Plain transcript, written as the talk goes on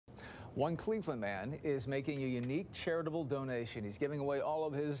One Cleveland man is making a unique charitable donation. He's giving away all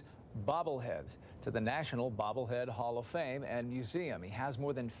of his bobbleheads to the National Bobblehead Hall of Fame and Museum. He has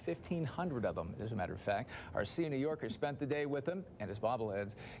more than 1,500 of them, as a matter of fact. Our Nyorkor spent the day with him and his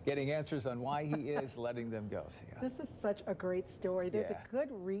bobbleheads, getting answers on why he is letting them go. This is such a great story. There's a good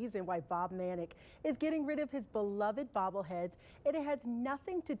reason why Bob Manick is getting rid of his beloved bobbleheads, and it has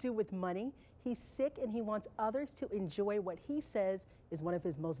nothing to do with money. He's sick and he wants others to enjoy what he says is one of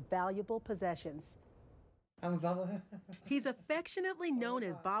his most valuable possessions. I'm a bobblehead. He's affectionately known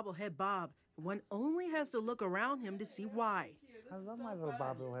as Bobblehead Bob. One only has to look around him to see why. I love my little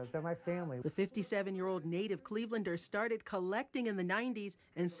bobbleheads. They're my family. The 57-year-old native Clevelander started collecting in the 90s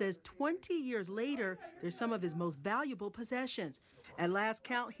and says 20 years later, they're some of his most valuable possessions. At last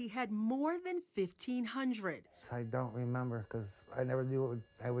count, he had more than 1,500. I don't remember because I never knew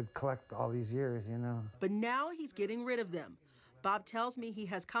I would collect all these years, you know. But now he's getting rid of them. Bob tells me he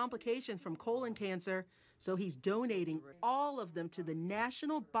has complications from colon cancer, so he's donating all of them to the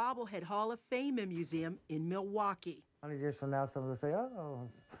National Bobblehead Hall of Fame and Museum in Milwaukee. 100 years from now, someone will say, oh,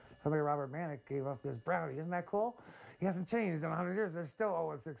 somebody Robert Manick gave up this brownie. Isn't that cool? He hasn't changed in 100 years. They're still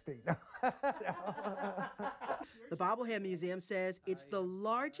 0-16. The Bobblehead Museum says it's the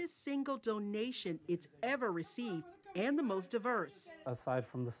largest single donation it's ever received and the most diverse. Aside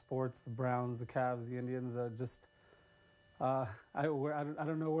from the sports, the Browns, the Cavs, the Indians, I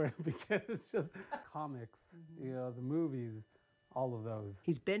don't know where to begin. It's just comics, you know, the movies, all of those.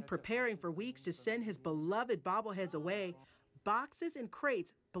 He's been preparing for weeks to send his beloved bobbleheads away. Boxes and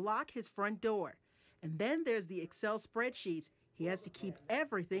crates block his front door. And then there's the Excel spreadsheets. He has to keep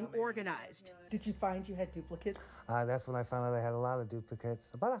everything organized. Did you find you had duplicates? That's when I found out I had a lot of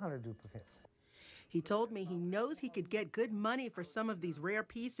duplicates, about 100 duplicates. He told me he knows he could get good money for some of these rare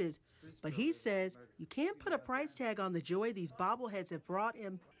pieces, but he says you can't put a price tag on the joy these bobbleheads have brought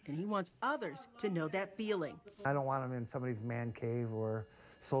him, and he wants others to know that feeling. I don't want them in somebody's man cave or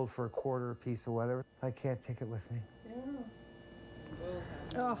sold for a quarter piece or whatever. I can't take it with me.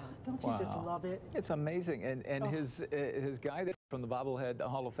 Oh, don't you just love it? It's amazing, and his guy from the Bobblehead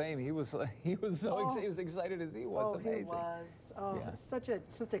Hall of Fame, he was so he was excited as he was. Amazing. He was. Such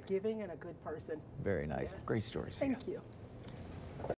a giving and a good person. Very nice. Great stories. Thank you.